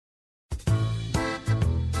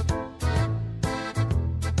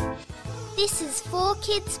This is For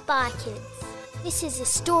Kids by Kids. This is a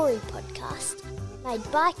story podcast made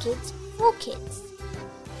by kids for kids.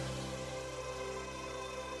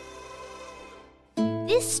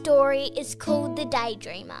 This story is called The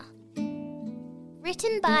Daydreamer.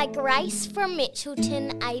 Written by Grace from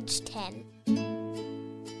Mitchelton, aged 10.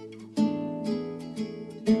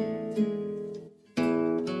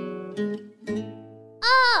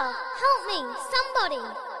 Help me! Somebody!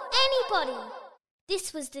 Anybody!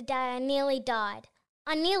 This was the day I nearly died.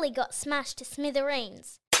 I nearly got smashed to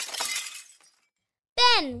smithereens.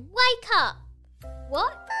 Ben, wake up!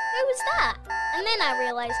 What? Who was that? And then I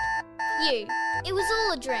realised, you. It was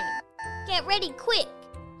all a dream. Get ready, quick.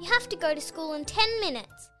 You have to go to school in 10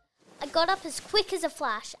 minutes. I got up as quick as a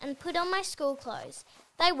flash and put on my school clothes.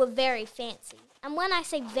 They were very fancy. And when I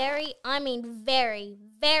say very, I mean very,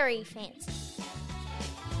 very fancy.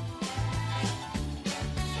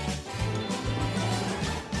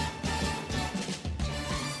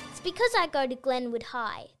 Because I go to Glenwood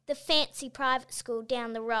High, the fancy private school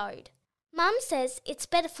down the road. Mum says it's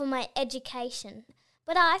better for my education,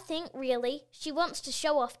 but I think really she wants to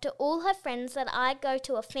show off to all her friends that I go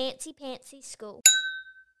to a fancy-pantsy school.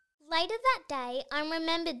 Later that day, I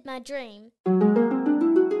remembered my dream.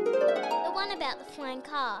 The one about the flying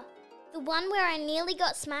car. The one where I nearly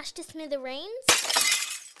got smashed to smithereens.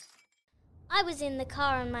 I was in the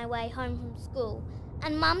car on my way home from school,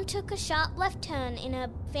 and Mum took a sharp left turn in her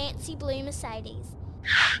fancy blue Mercedes.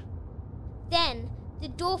 Then the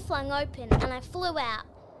door flung open and I flew out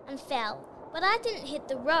and fell, but I didn't hit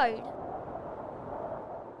the road.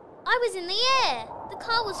 I was in the air. The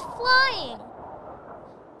car was flying.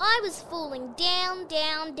 I was falling down,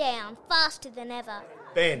 down, down, faster than ever.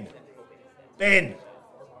 Ben,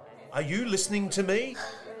 are you listening to me?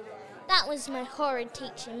 That was my horrid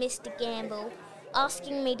teacher, Mr. Gamble,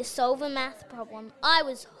 asking me to solve a math problem. I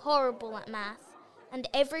was horrible at math, and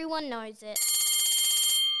everyone knows it.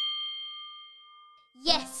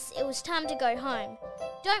 Yes, it was time to go home.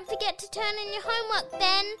 Don't forget to turn in your homework,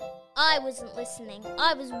 Ben. I wasn't listening.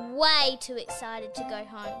 I was way too excited to go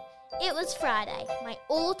home. It was Friday, my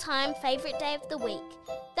all-time favourite day of the week.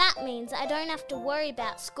 That means I don't have to worry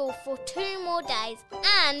about school for 2 more days,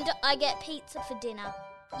 and I get pizza for dinner.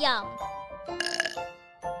 Yum.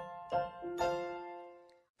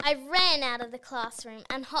 I ran out of the classroom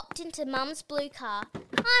and hopped into Mum's blue car.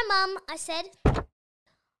 Hi, Mum, I said.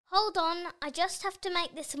 Hold on, I just have to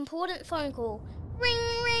make this important phone call. Ring,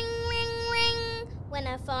 ring, ring, ring, went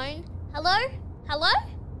her phone. Hello? Hello?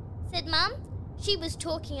 Said Mum. She was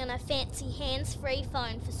talking on her fancy hands-free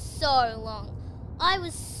phone for so long. I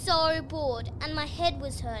was so bored and my head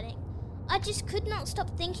was hurting. I just could not stop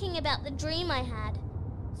thinking about the dream I had.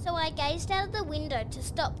 So I gazed out of the window to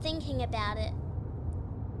stop thinking about it.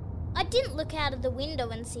 I didn't look out of the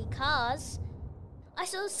window and see cars. I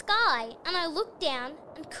saw the sky and I looked down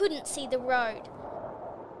and couldn't see the road.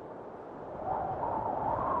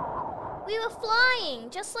 We were flying,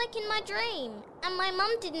 just like in my dream, and my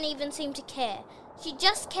mum didn't even seem to care. She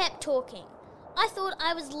just kept talking. I thought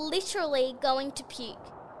I was literally going to puke.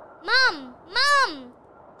 Mum! Mum!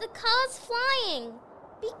 The car's flying!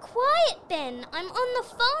 Be quiet, Ben, I'm on the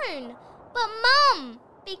phone. But Mum!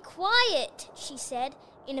 Be quiet, she said,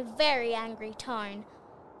 in a very angry tone.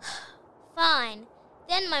 Fine.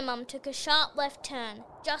 Then my mum took a sharp left turn,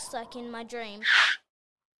 just like in my dream.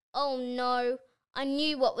 Oh no, I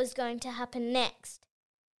knew what was going to happen next.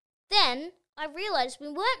 Then I realised we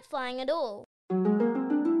weren't flying at all.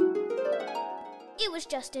 It was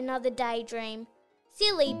just another daydream.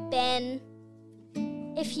 Silly Ben.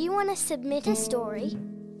 If you want to submit a story,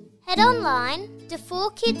 head online to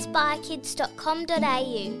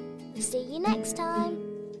 4kidsbykids.com.au. We'll see you next time.